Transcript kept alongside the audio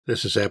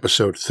This is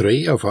episode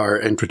 3 of our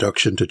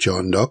introduction to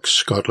John Knox,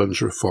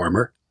 Scotland's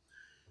reformer.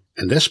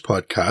 In this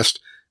podcast,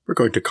 we're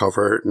going to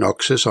cover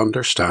Knox's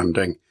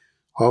understanding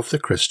of the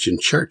Christian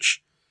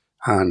Church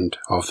and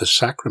of the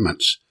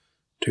Sacraments,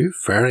 two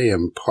very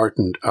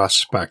important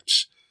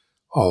aspects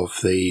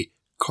of the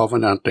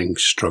covenanting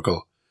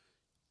struggle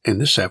in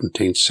the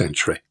 17th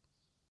century.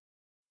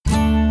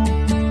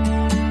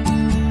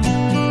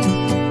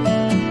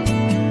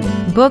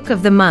 Book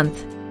of the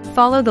Month.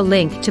 Follow the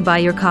link to buy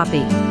your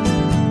copy.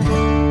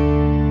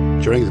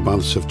 During the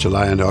months of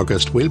July and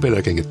August, we'll be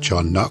looking at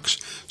John Knox,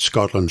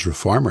 Scotland's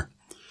reformer.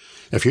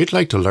 If you'd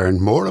like to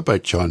learn more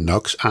about John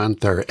Knox, and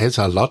there is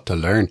a lot to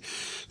learn,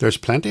 there's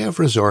plenty of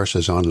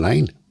resources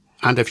online.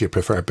 And if you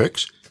prefer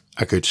books,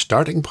 a good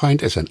starting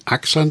point is an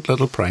excellent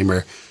little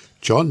primer,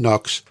 John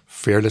Knox,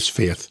 Fearless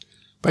Faith,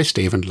 by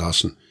Stephen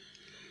Lawson.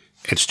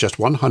 It's just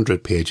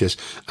 100 pages,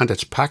 and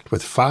it's packed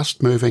with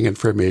fast-moving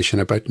information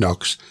about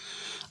Knox.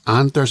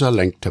 And there's a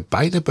link to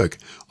buy the book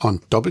on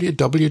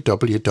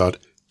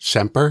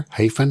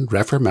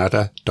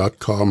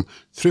www.semper-reformata.com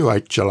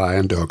throughout July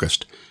and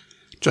August.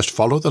 Just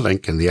follow the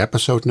link in the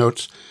episode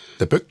notes.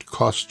 The book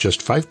costs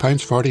just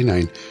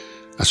 £5.49.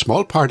 A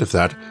small part of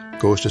that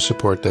goes to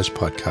support this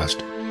podcast.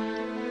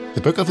 The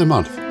Book of the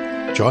Month,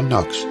 John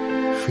Knox,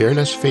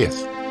 Fearless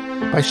Faith,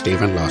 by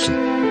Stephen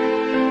Lawson.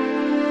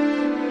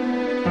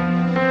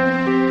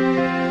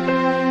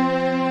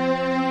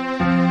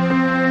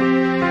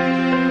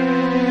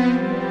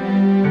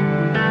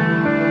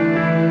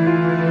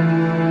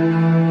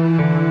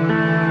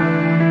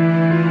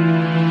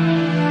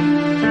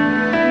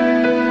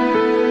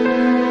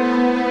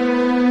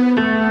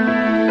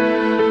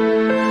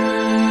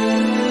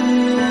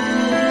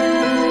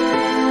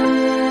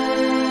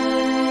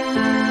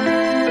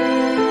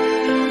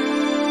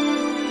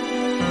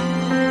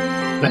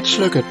 Let's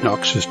look at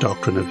Knox's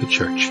doctrine of the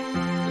Church.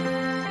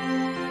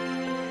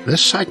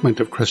 This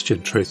segment of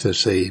Christian truth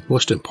is the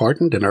most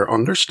important in our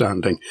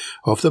understanding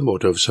of the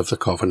motives of the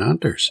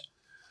Covenanters.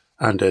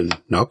 And in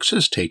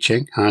Knox's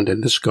teaching and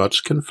in the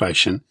Scots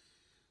Confession,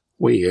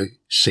 we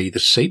see the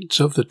seeds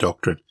of the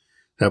doctrine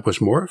that was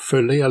more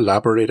fully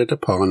elaborated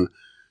upon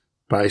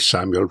by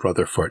Samuel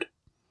Rutherford,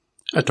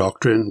 a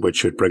doctrine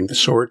which would bring the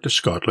sword to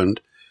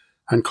Scotland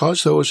and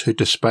cause those who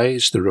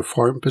despise the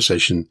Reformed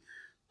position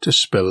to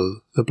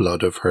spill the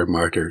blood of her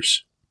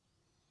martyrs.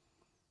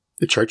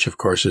 The Church, of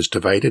course, is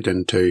divided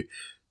into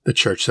the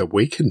Church that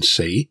we can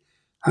see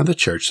and the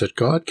Church that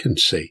God can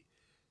see.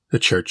 The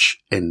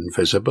Church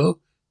invisible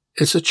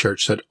is the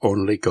Church that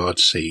only God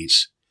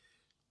sees.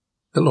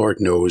 The Lord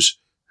knows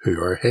who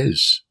are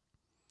His.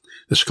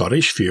 The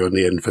Scottish view on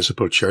the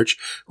invisible Church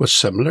was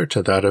similar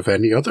to that of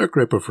any other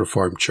group of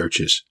Reformed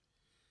churches.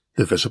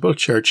 The visible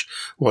Church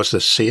was the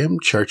same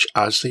Church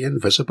as the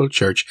invisible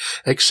Church,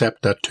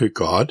 except that to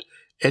God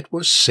it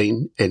was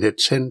seen in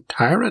its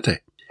entirety.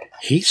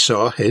 He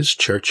saw His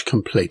Church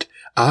complete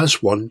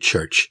as one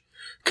Church,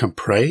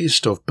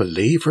 comprised of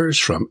believers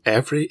from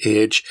every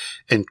age,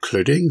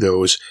 including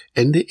those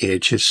in the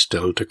ages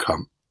still to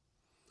come.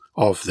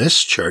 Of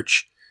this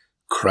Church,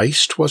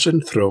 Christ was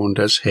enthroned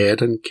as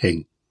head and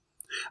king,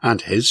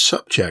 and His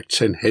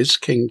subjects in His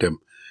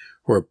kingdom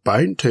were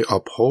bound to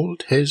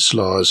uphold His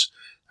laws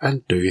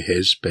and do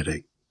His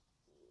bidding.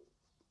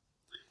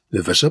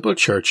 The visible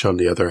Church, on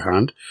the other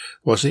hand,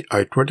 was the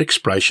outward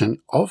expression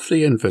of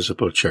the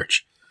invisible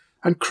Church,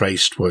 and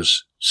Christ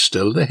was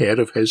still the head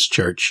of His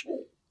Church,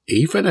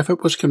 even if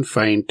it was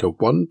confined to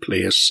one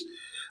place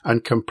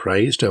and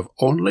comprised of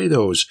only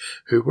those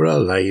who were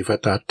alive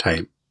at that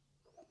time.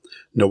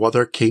 No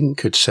other king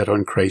could sit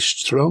on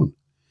Christ's throne,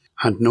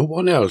 and no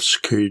one else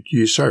could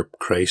usurp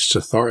Christ's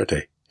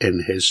authority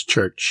in His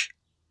Church.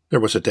 There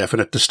was a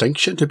definite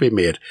distinction to be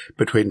made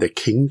between the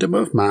kingdom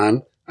of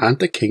man and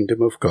the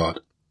kingdom of God.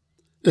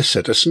 The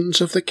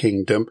citizens of the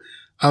kingdom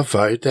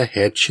avowed the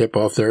headship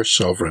of their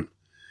sovereign.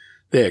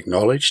 They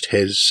acknowledged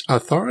His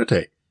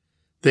authority.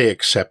 They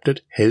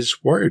accepted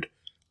His word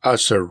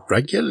as the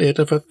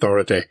regulative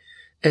authority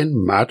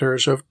in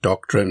matters of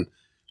doctrine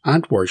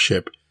and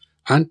worship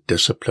and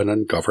discipline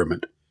and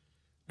government.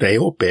 They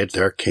obeyed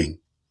their king,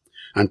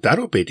 and that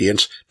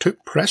obedience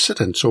took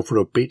precedence over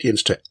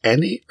obedience to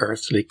any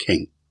earthly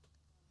king.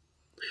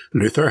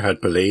 Luther had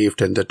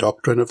believed in the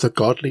doctrine of the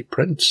godly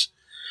prince,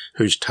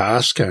 whose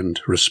task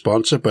and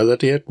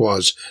responsibility it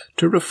was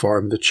to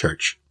reform the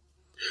Church.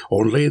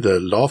 Only the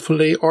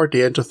lawfully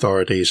ordained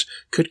authorities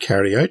could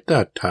carry out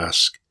that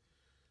task.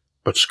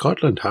 But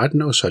Scotland had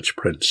no such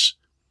prince,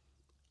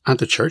 and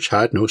the Church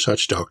had no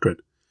such doctrine.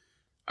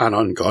 An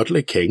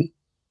ungodly king,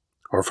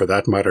 or for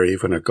that matter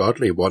even a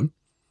godly one,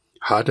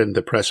 had in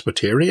the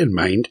Presbyterian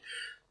mind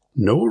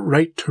no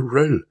right to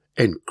rule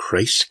in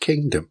Christ's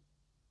kingdom.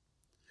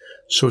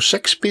 So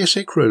 6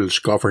 basic rules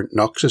governed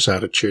Knox's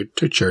attitude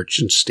to church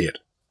and state.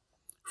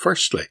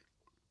 Firstly,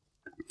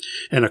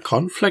 in a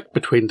conflict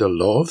between the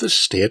law of the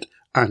state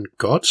and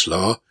God's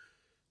law,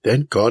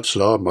 then God's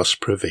law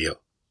must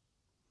prevail.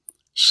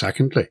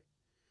 Secondly,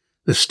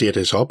 the state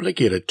is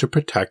obligated to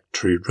protect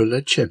true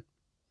religion.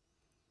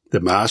 The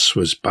Mass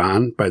was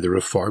banned by the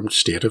reformed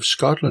state of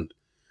Scotland.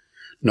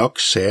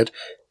 Knox said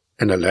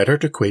in a letter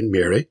to Queen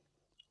Mary,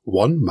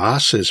 "One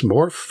Mass is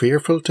more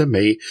fearful to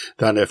me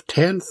than if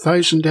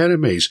 10,000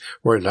 enemies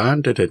were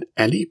landed in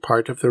any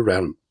part of the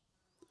realm."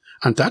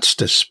 And that's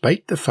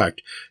despite the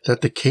fact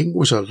that the king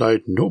was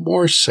allowed no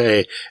more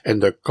say in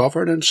the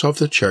governance of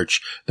the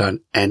church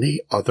than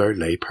any other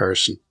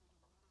layperson.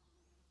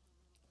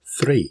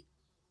 3.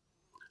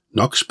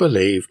 Knox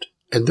believed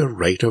in the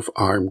right of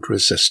armed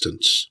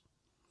resistance.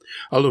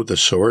 Although the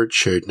sword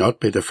should not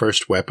be the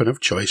first weapon of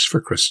choice for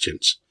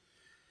Christians,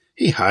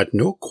 he had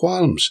no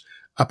qualms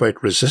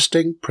about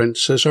resisting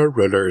princes or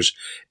rulers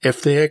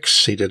if they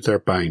exceeded their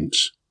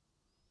bounds.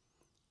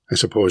 I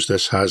suppose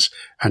this has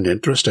an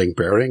interesting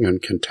bearing on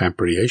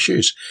contemporary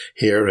issues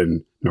here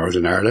in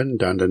Northern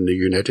Ireland and in the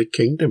United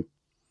Kingdom.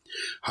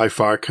 How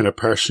far can a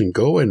person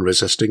go in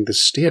resisting the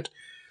state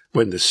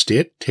when the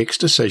state takes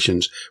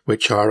decisions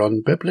which are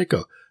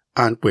unbiblical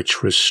and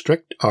which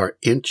restrict our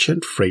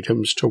ancient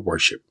freedoms to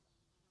worship?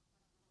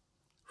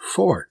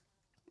 4.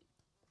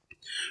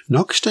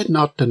 Knox did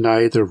not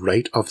deny the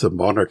right of the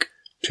monarch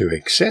to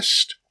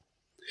exist.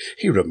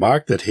 He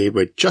remarked that he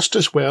would just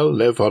as well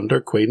live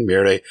under Queen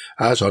Mary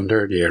as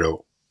under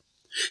Nero.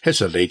 His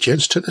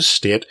allegiance to the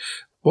state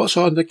was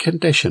on the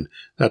condition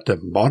that the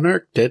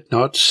monarch did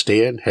not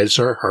stain his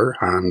or her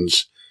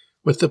hands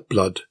with the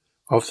blood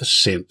of the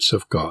saints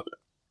of God.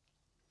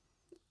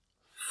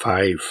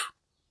 5.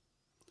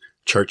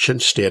 Church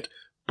and state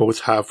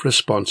both have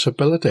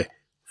responsibility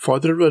for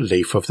the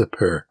relief of the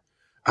poor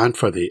and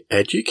for the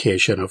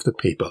education of the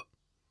people,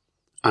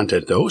 and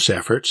in those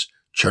efforts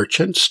church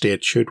and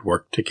state should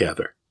work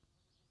together.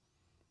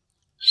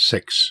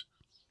 6.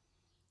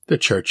 The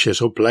church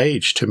is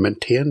obliged to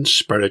maintain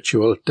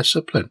spiritual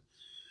discipline,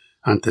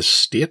 and the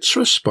state's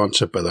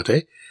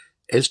responsibility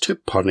is to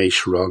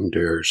punish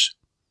wrongdoers.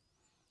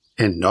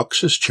 In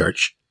Knox's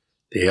church,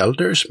 the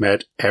elders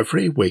met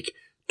every week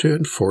to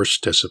enforce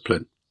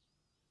discipline.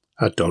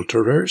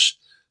 Adulterers,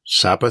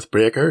 Sabbath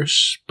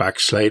breakers,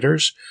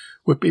 backsliders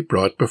would be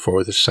brought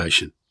before the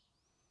session.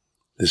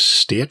 The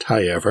state,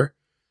 however,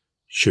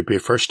 should be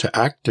first to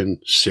act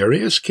in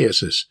serious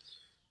cases,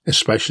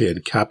 especially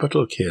in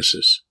capital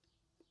cases.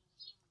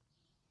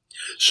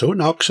 So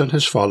Knox and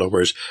his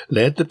followers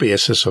laid the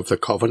basis of the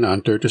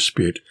Covenanter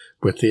dispute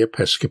with the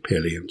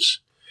Episcopalians.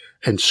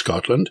 In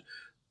Scotland,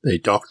 the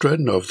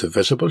doctrine of the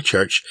visible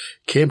church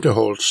came to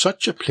hold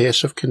such a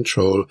place of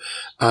control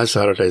as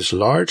that it is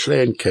largely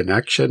in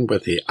connection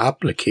with the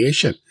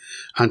application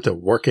and the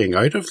working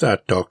out of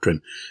that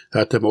doctrine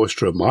that the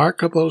most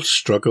remarkable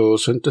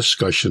struggles and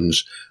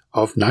discussions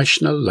of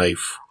national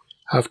life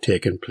have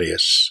taken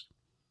place.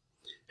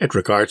 It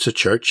regards the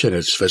church in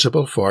its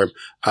visible form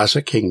as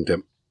a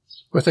kingdom,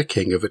 with a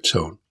king of its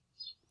own.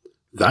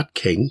 That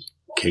king,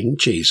 King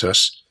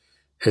Jesus,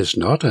 is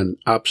not an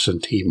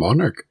absentee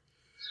monarch,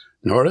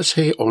 nor is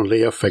he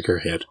only a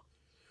figurehead.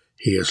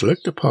 He is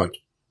looked upon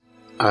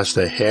as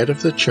the head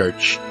of the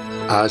church,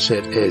 as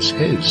it is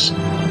his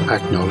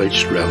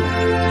acknowledged realm.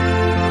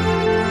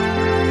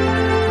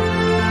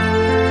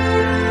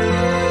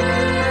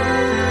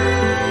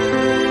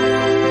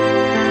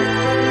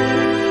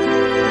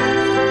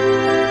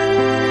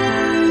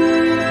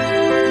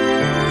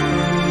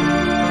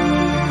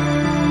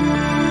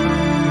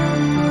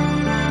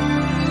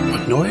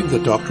 Knowing the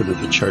doctrine of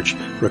the Church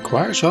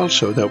requires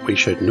also that we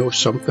should know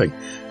something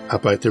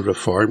about the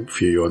Reformed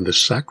view on the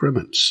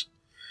sacraments.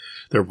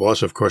 There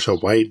was, of course, a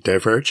wide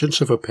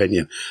divergence of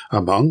opinion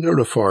among the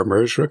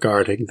Reformers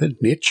regarding the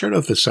nature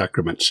of the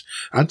sacraments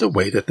and the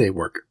way that they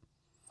work.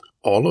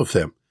 All of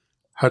them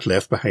had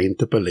left behind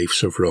the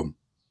beliefs of Rome.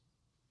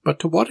 But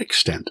to what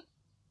extent?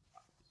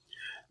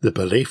 The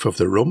belief of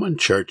the Roman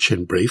Church,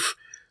 in brief,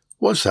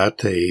 was that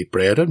the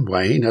bread and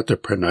wine at the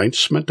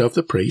pronouncement of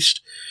the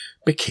priest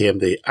became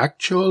the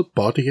actual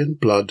body and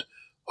blood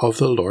of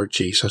the Lord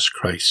Jesus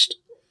Christ,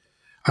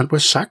 and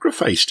was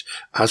sacrificed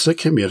as the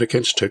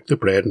communicants took the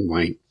bread and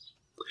wine.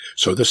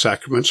 So the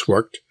sacraments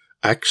worked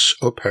ex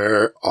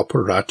opere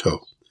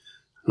operato.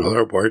 In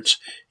other words,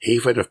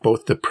 even if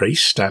both the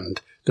priest and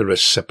the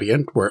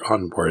recipient were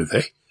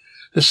unworthy,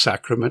 the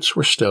sacraments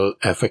were still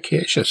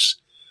efficacious,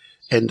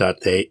 in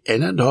that they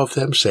in and of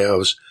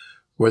themselves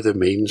were the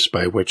means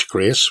by which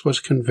grace was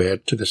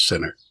conveyed to the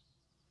sinner.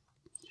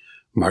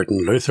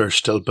 Martin Luther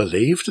still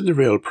believed in the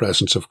real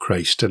presence of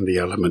Christ in the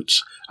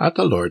elements at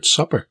the Lord's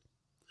Supper,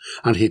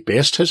 and he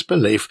based his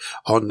belief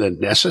on the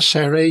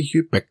necessary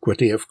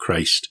ubiquity of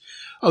Christ,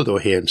 although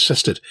he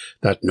insisted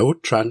that no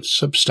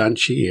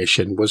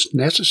transubstantiation was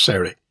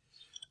necessary,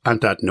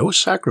 and that no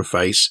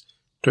sacrifice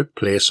took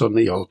place on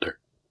the altar.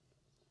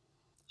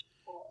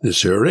 The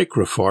Zurich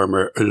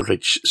reformer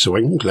Ulrich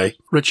Zwingli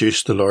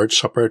reduced the Lord's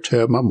Supper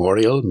to a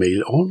memorial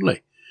meal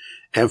only,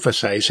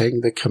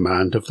 emphasizing the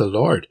command of the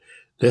Lord,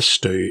 "This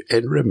do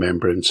in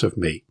remembrance of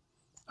me,"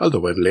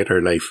 although in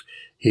later life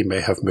he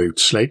may have moved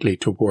slightly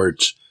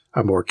towards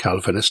a more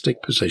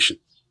Calvinistic position.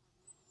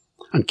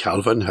 And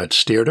Calvin had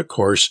steered a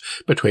course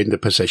between the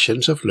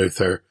positions of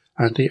Luther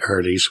and the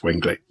early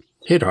Zwingli.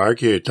 He had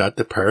argued that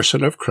the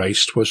person of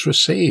Christ was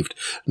received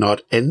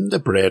not in the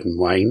bread and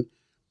wine,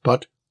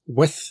 but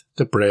with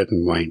the bread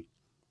and wine,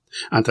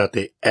 and that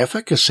the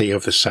efficacy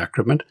of the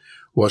sacrament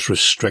was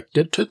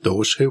restricted to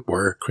those who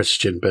were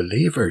Christian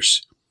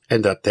believers,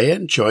 in that they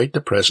enjoyed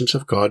the presence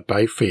of God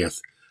by faith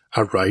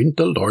around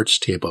the Lord's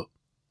table.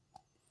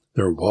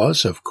 There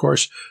was, of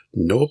course,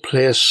 no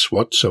place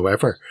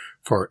whatsoever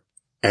for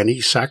any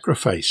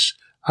sacrifice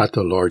at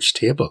the Lord's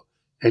table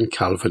in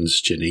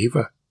Calvin's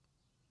Geneva.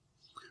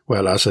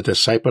 Well, as a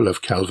disciple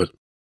of Calvin,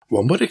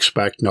 one would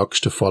expect Knox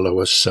to follow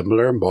a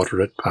similar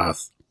moderate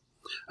path,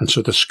 and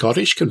so the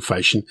Scottish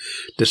Confession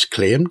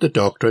disclaimed the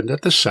doctrine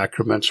that the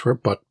sacraments were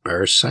but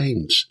bare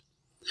signs.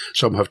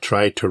 Some have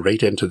tried to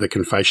read into the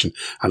confession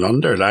an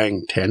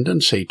underlying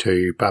tendency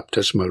to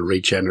baptismal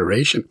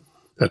regeneration,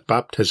 that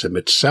baptism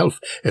itself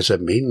is a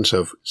means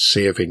of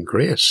saving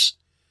grace.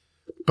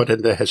 But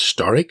in the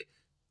historic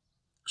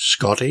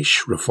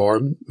Scottish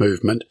Reform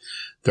movement,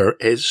 there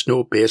is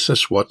no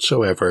basis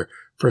whatsoever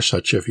for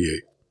such a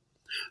view.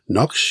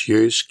 Knox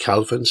used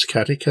Calvin's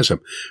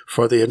catechism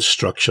for the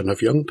instruction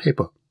of young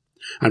people,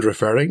 and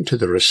referring to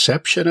the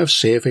reception of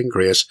saving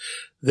grace,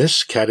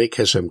 this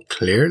catechism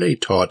clearly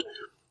taught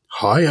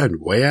how and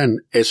when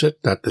is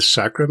it that the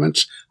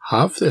sacraments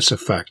have this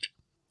effect.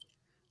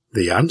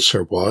 The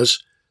answer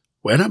was,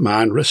 when a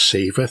man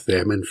receiveth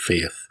them in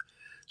faith,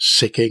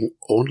 seeking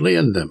only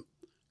in them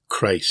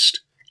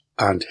Christ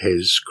and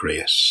his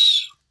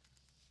grace.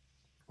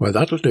 Well,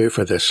 that'll do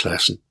for this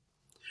lesson.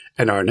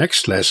 In our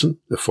next lesson,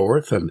 the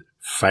fourth and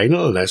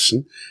final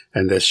lesson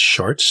in this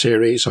short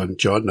series on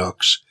John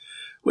Knox,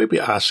 we'll be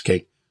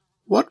asking,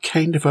 what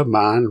kind of a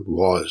man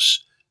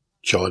was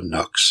John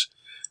Knox?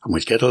 And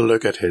we'll get a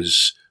look at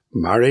his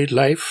married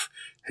life,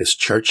 his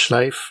church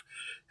life,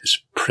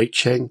 his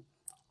preaching,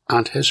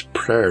 and his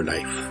prayer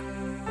life.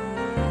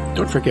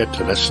 Don't forget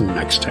to listen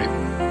next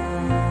time.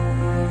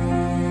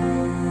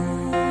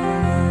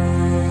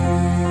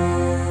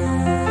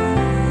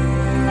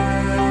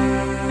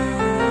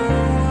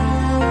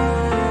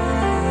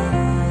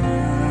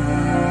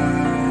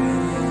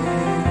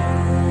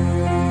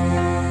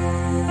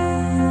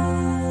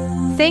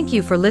 Thank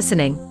you for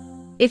listening.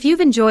 If you've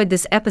enjoyed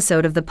this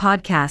episode of the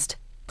podcast,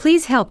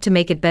 please help to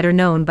make it better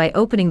known by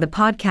opening the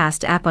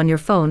podcast app on your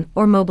phone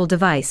or mobile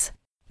device.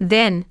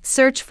 Then,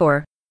 search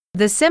for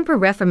the Semper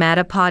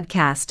Reformata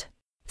podcast.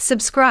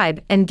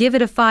 Subscribe and give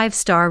it a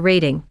 5-star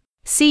rating.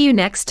 See you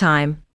next time.